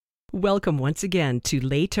Welcome once again to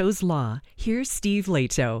Leto's Law. Here's Steve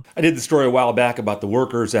Leto. I did the story a while back about the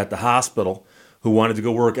workers at the hospital who wanted to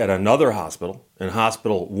go work at another hospital, and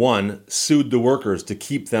Hospital 1 sued the workers to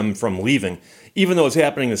keep them from leaving, even though it's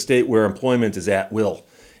happening in a state where employment is at will.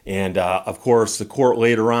 And of course, the court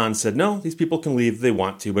later on said, no, these people can leave if they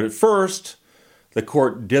want to. But at first, the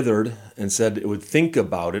court dithered and said it would think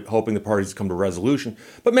about it, hoping the parties would come to a resolution.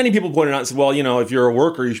 But many people pointed out and said, well, if you're a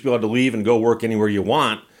worker, you should be able to leave and go work anywhere you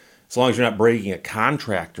want, as long as you're not breaking a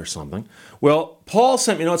contract or something. Well, Paul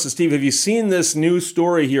sent me notes. Steve, have you seen this news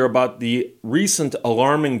story here about the recent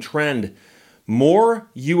alarming trend? More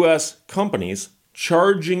U.S. companies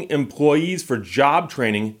charging employees for job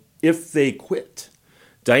training if they quit.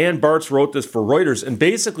 Diane Bartz wrote this for Reuters, and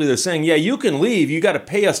basically they're saying, yeah, you can leave, you got to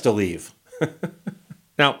pay us to leave.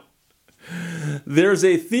 Now, there's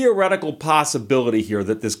a theoretical possibility here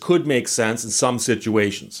that this could make sense in some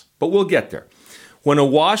situations, but we'll get there. When a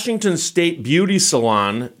Washington State beauty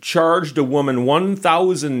salon charged a woman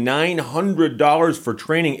 $1,900 for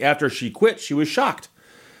training after she quit, she was shocked.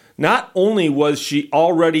 Not only was she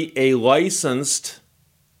already a licensed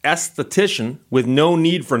esthetician with no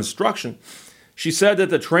need for instruction, she said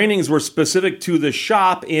that the trainings were specific to the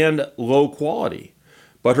shop and low quality.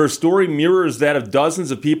 But her story mirrors that of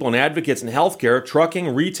dozens of people and advocates in healthcare,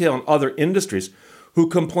 trucking, retail, and other industries who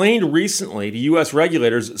complained recently to U.S.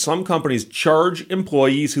 regulators that some companies charge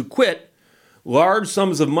employees who quit large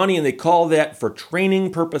sums of money, and they call that for training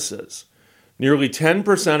purposes. Nearly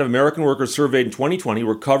 10% of American workers surveyed in 2020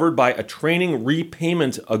 were covered by a training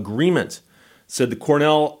repayment agreement, said the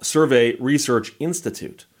Cornell Survey Research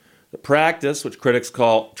Institute. The practice, which critics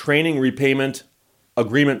call training repayment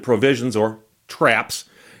agreement provisions, or TRAPs,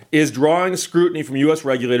 is drawing scrutiny from U.S.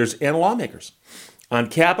 regulators and lawmakers. On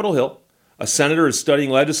Capitol Hill, a senator is studying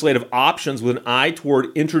legislative options with an eye toward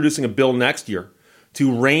introducing a bill next year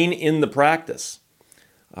to rein in the practice.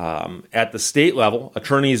 At the state level,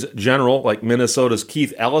 attorneys general like Minnesota's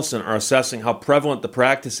Keith Ellison are assessing how prevalent the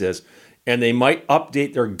practice is, and they might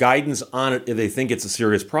update their guidance on it if they think it's a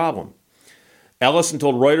serious problem. Ellison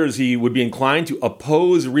told Reuters he would be inclined to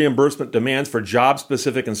oppose reimbursement demands for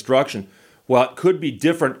job-specific instruction, while it could be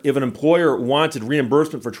different if an employer wanted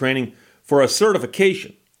reimbursement for training for a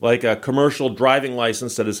certification, like a commercial driving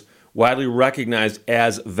license that is widely recognized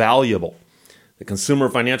as valuable. The Consumer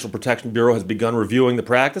Financial Protection Bureau has begun reviewing the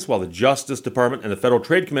practice, while the Justice Department and the Federal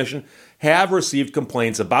Trade Commission have received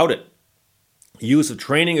complaints about it. The use of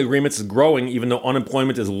training agreements is growing even though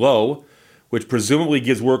unemployment is low, which presumably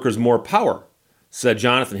gives workers more power, said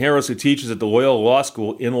Jonathan Harris, who teaches at the Loyola Law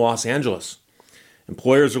School in Los Angeles.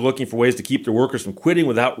 Employers are looking for ways to keep their workers from quitting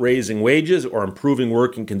without raising wages or improving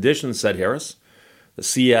working conditions, said Harris. The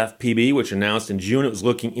CFPB, which announced in June it was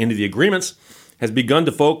looking into the agreements, has begun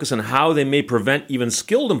to focus on how they may prevent even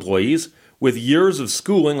skilled employees with years of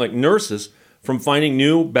schooling, like nurses, from finding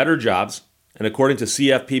new, better jobs. And according to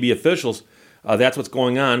CFPB officials, that's what's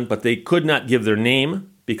going on, but they could not give their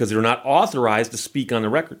name because they're not authorized to speak on the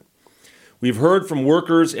record. We've heard from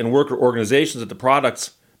workers and worker organizations that the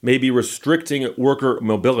products may be restricting worker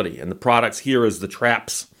mobility, and the products here is the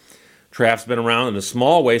TRAPs. TRAPs have been around in a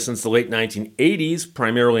small way since the late 1980s,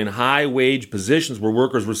 primarily in high-wage positions where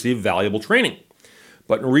workers receive valuable training.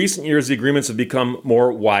 But in recent years, the agreements have become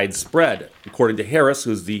more widespread, according to Harris,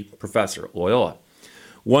 who's the professor at Loyola.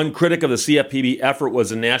 One critic of the CFPB effort was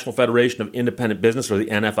the National Federation of Independent Business, or the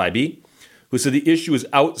NFIB, who said the issue is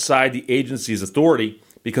outside the agency's authority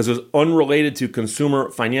because it was unrelated to consumer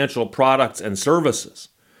financial products and services.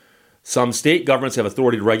 Some state governments have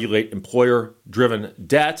authority to regulate employer-driven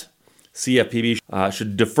debt. CFPB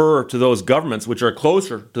should defer to those governments which are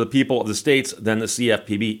closer to the people of the states than the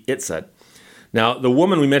CFPB, it said. Now, the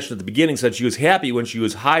woman we mentioned at the beginning said she was happy when she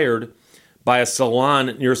was hired by a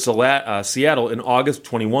salon near Seattle in August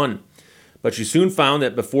 21. But she soon found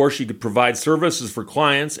that before she could provide services for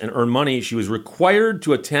clients and earn money, she was required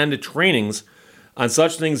to attend trainings on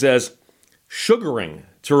such things as sugaring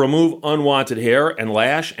to remove unwanted hair and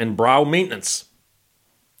lash and brow maintenance.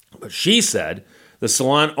 But she said the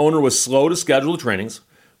salon owner was slow to schedule the trainings,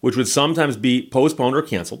 which would sometimes be postponed or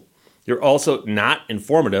canceled. They're also not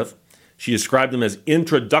informative. She described them as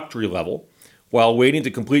introductory level. While waiting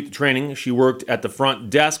to complete the training, she worked at the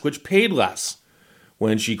front desk, which paid less.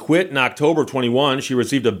 When she quit in October of 21, she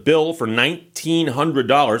received a bill for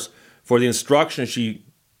 $1,900 for the instruction she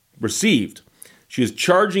received. She is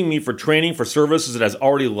charging me for training for services it has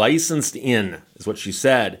already licensed in, is what she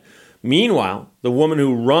said. Meanwhile, the woman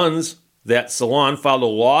who runs that salon filed a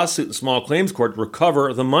lawsuit in small claims court to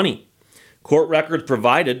recover the money. Court records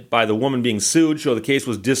provided by the woman being sued show the case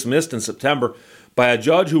was dismissed in September by a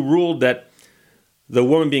judge who ruled that The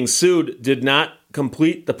woman being sued did not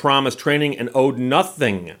complete the promised training and owed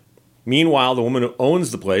nothing. Meanwhile, the woman who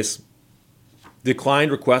owns the place declined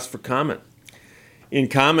requests for comment. In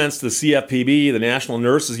comments to the CFPB, the National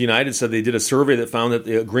Nurses United said they did a survey that found that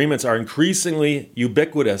the agreements are increasingly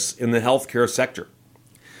ubiquitous in the healthcare sector,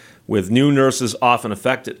 with new nurses often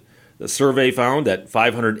affected. The survey found that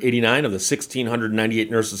 589 of the 1,698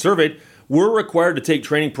 nurses surveyed were required to take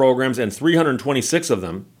training programs, and 326 of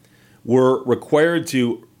them were required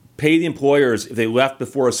to pay the employers if they left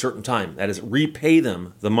before a certain time. That is, repay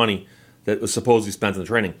them the money that was supposedly spent on the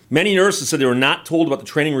training. Many nurses said they were not told about the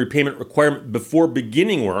training repayment requirement before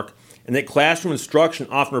beginning work, and that classroom instruction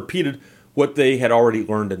often repeated what they had already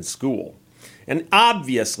learned in school. And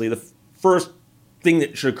obviously, the first thing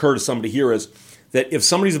that should occur to somebody here is that if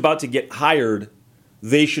somebody's about to get hired,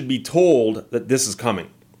 they should be told that this is coming.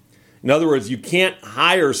 In other words, you can't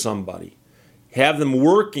hire somebody, have them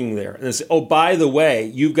working there, and then say, oh, by the way,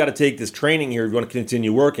 you've got to take this training here if you want to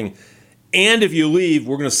continue working. And if you leave,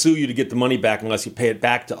 we're going to sue you to get the money back unless you pay it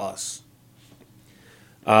back to us.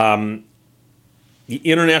 The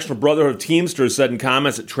International Brotherhood of Teamsters said in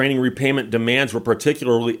comments that training repayment demands were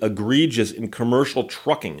particularly egregious in commercial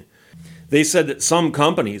trucking. They said that some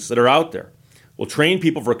companies that are out there will train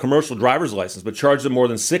people for a commercial driver's license, but charge them more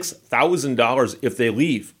than $6,000 if they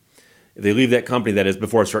leave. If they leave that company, that is,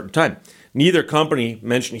 before a certain time. Neither company,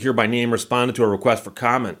 mentioned here by name, responded to a request for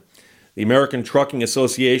comment. The American Trucking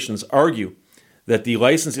Associations argue that the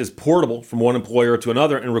license is portable from one employer to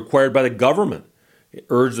another and required by the government. It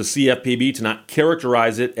urged the CFPB to not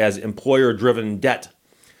characterize it as employer-driven debt.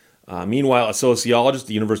 Meanwhile, a sociologist at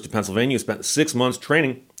the University of Pennsylvania who spent 6 months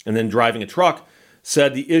training and then driving a truck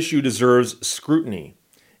said the issue deserves scrutiny.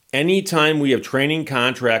 Anytime we have training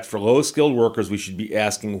contracts for low-skilled workers, we should be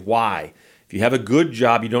asking why. If you have a good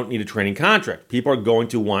job, you don't need a training contract. People are going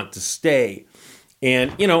to want to stay.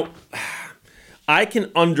 And, I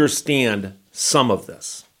can understand some of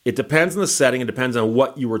this. It depends on the setting. It depends on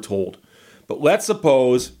what you were told. But let's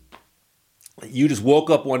suppose you just woke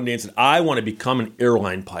up one day and said, I want to become an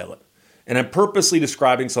airline pilot. And I'm purposely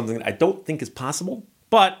describing something that I don't think is possible,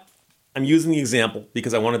 but I'm using the example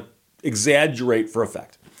because I want to exaggerate for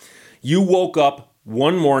effect. You woke up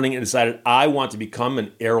one morning and decided, I want to become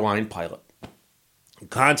an airline pilot.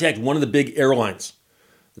 Contact one of the big airlines,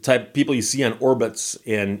 the type of people you see on Orbitz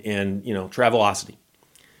and Travelocity.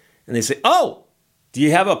 And they say, oh, do you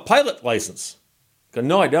have a pilot license? I go,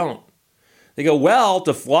 no, I don't. They go, well,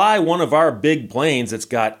 to fly one of our big planes that's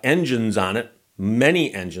got engines on it,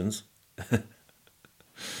 many engines,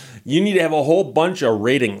 you need to have a whole bunch of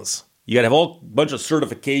ratings. You got to have a whole bunch of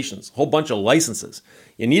certifications, a whole bunch of licenses.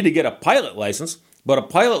 You need to get a pilot license, but a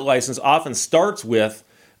pilot license often starts with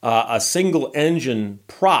a single engine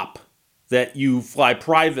prop that you fly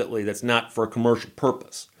privately that's not for a commercial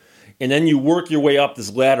purpose. And then you work your way up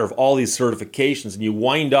this ladder of all these certifications and you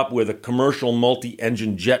wind up with a commercial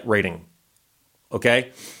multi-engine jet rating.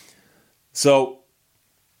 Okay? So,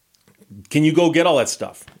 can you go get all that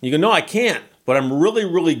stuff? You go, no, I can't, but I'm really,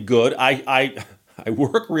 really good. I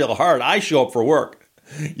work real hard. I show up for work.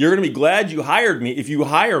 You're going to be glad you hired me if you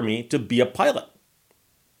hire me to be a pilot.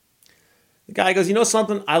 The guy goes, you know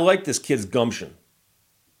something? I like this kid's gumption.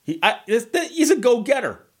 He's a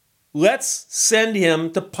go-getter. Let's send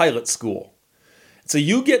him to pilot school. So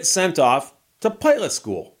you get sent off to pilot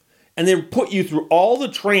school. And they put you through all the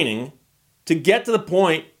training to get to the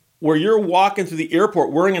point where you're walking through the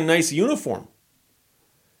airport wearing a nice uniform.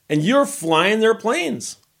 And you're flying their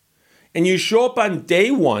planes. And you show up on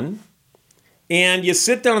day one, and you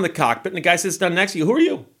sit down in the cockpit, and the guy sits down next to you. Who are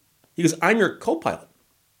you? He goes, I'm your co-pilot.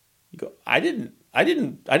 You go, I didn't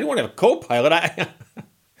want to have a co-pilot.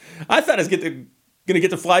 I thought I was going to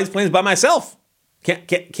get to fly these planes by myself.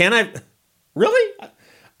 Can I? Really?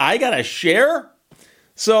 I got to share?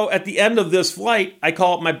 So at the end of this flight, I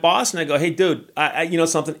call up my boss and I go, hey, dude, you know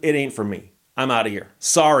something? It ain't for me. I'm out of here.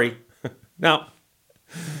 Sorry. Now,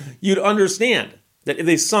 you'd understand that if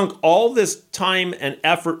they sunk all this time and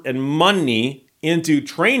effort and money into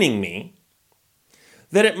training me,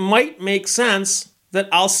 that it might make sense that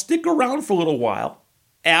I'll stick around for a little while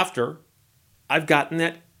after I've gotten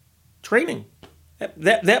that training.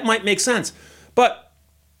 That might make sense. But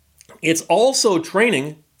it's also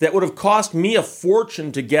training that would have cost me a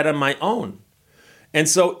fortune to get on my own. And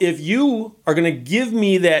so if you are going to give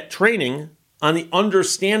me that training on the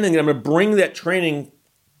understanding that I'm going to bring that training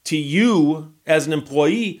to you as an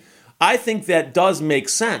employee, I think that does make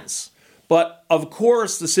sense. But of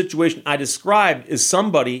course, the situation I described is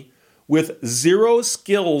somebody with zero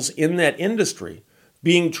skills in that industry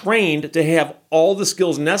being trained to have all the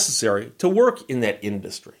skills necessary to work in that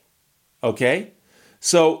industry. Okay?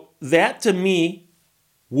 So that to me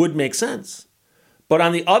would make sense. But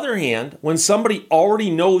on the other hand, when somebody already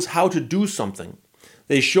knows how to do something,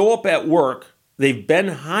 they show up at work, they've been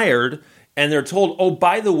hired, and they're told, oh,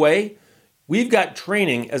 by the way, we've got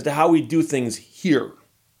training as to how we do things here.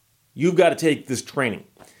 You've got to take this training.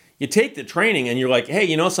 You take the training and you're like, hey,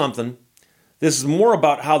 you know something? This is more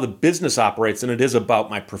about how the business operates than it is about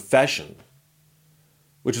my profession,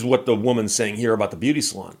 which is what the woman's saying here about the beauty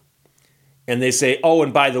salon. And they say, oh,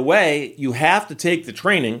 and by the way, you have to take the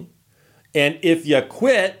training, and if you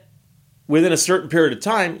quit within a certain period of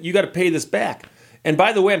time, you got to pay this back. And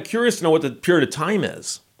by the way, I'm curious to know what the period of time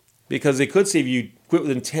is, because they could say if you quit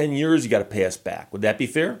within 10 years, you got to pay us back. Would that be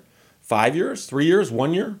fair? 5 years, 3 years,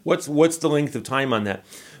 1 year? What's the length of time on that?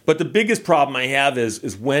 But the biggest problem I have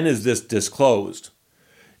is when is this disclosed?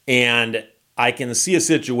 And I can see a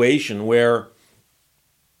situation where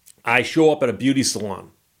I show up at a beauty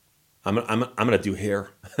salon. I'm going to do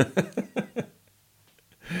hair.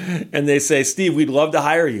 And they say, Steve, we'd love to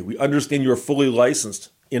hire you. We understand you're fully licensed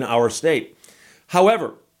in our state.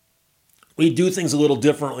 However, we do things a little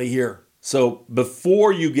differently here. So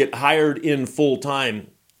before you get hired in full time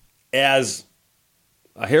as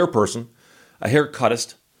a hair person, a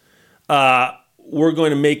haircutist, we're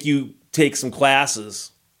going to make you take some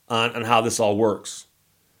classes on how this all works.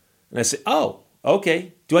 And I say, oh,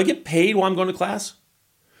 okay. Do I get paid while I'm going to class?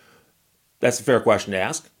 That's a fair question to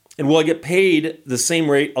ask. And will I get paid the same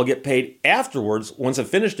rate I'll get paid afterwards once I've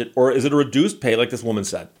finished it? Or is it a reduced pay like this woman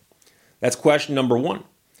said? That's question number one.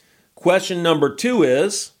 Question number two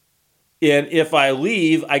is, and if I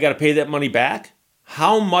leave, I got to pay that money back?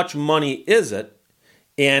 How much money is it?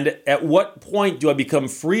 And at what point do I become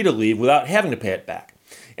free to leave without having to pay it back?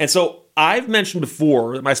 And so I've mentioned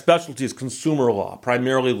before that my specialty is consumer law,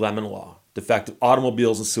 primarily lemon law, defective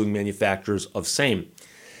automobiles and suing manufacturers of same.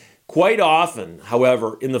 Quite often,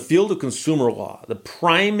 however, in the field of consumer law, the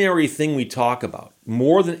primary thing we talk about,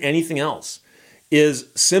 more than anything else, is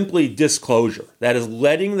simply disclosure. That is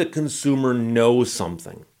letting the consumer know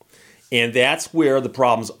something. And that's where the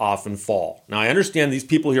problems often fall. Now, I understand these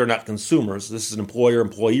people here are not consumers. This is an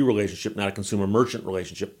employer-employee relationship, not a consumer-merchant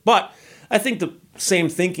relationship. But I think the same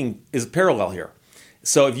thinking is parallel here.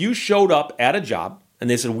 So if you showed up at a job and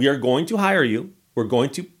they said, we are going to hire you, we're going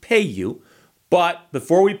to pay you, but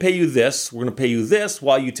before we pay you this, we're going to pay you this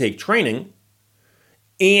while you take training.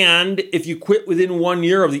 And if you quit within 1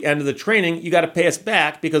 year of the end of the training, you got to pay us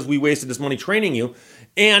back because we wasted this money training you.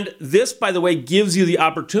 And this, by the way, gives you the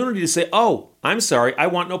opportunity to say, oh, I'm sorry, I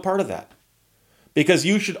want no part of that. Because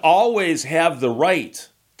you should always have the right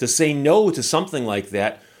to say no to something like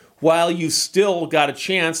that while you still got a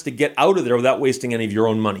chance to get out of there without wasting any of your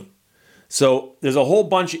own money. So there's a whole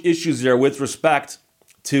bunch of issues there with respect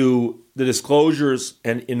to the disclosures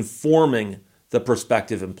and informing the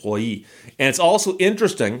prospective employee. And it's also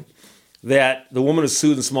interesting that the woman who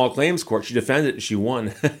sued in the small claims court, she defended it and she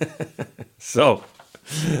won. So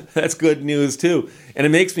that's good news too. And it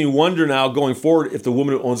makes me wonder now going forward if the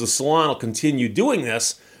woman who owns a salon will continue doing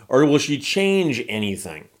this or will she change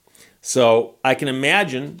anything? So I can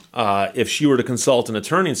imagine if she were to consult an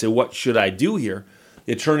attorney and say, what should I do here?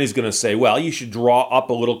 The attorney's going to say, well, you should draw up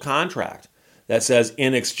a little contract that says,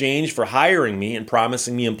 in exchange for hiring me and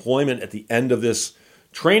promising me employment at the end of this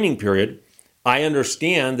training period, I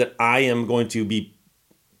understand that I am going to be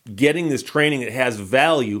getting this training that has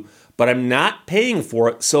value, but I'm not paying for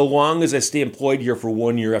it so long as I stay employed here for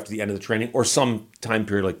 1 year after the end of the training or some time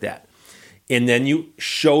period like that. And then you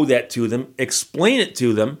show that to them, explain it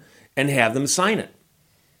to them, and have them sign it.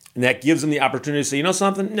 And that gives them the opportunity to say, you know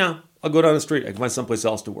something? No, I'll go down the street. I can find someplace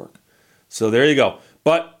else to work. So there you go.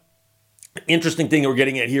 But interesting thing that we're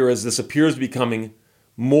getting at here is this appears to be becoming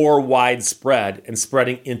more widespread and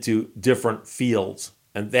spreading into different fields.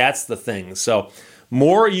 And that's the thing. So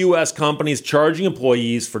more U.S. companies charging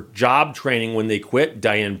employees for job training when they quit.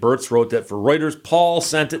 Diane Burtz wrote that for Reuters. Paul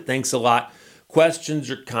sent it. Thanks a lot. Questions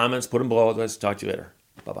or comments, put them below. Let's talk to you later.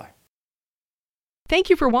 Bye-bye. Thank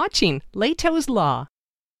you for watching Lehto's Law.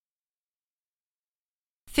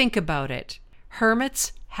 Think about it.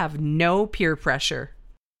 Hermits have no peer pressure.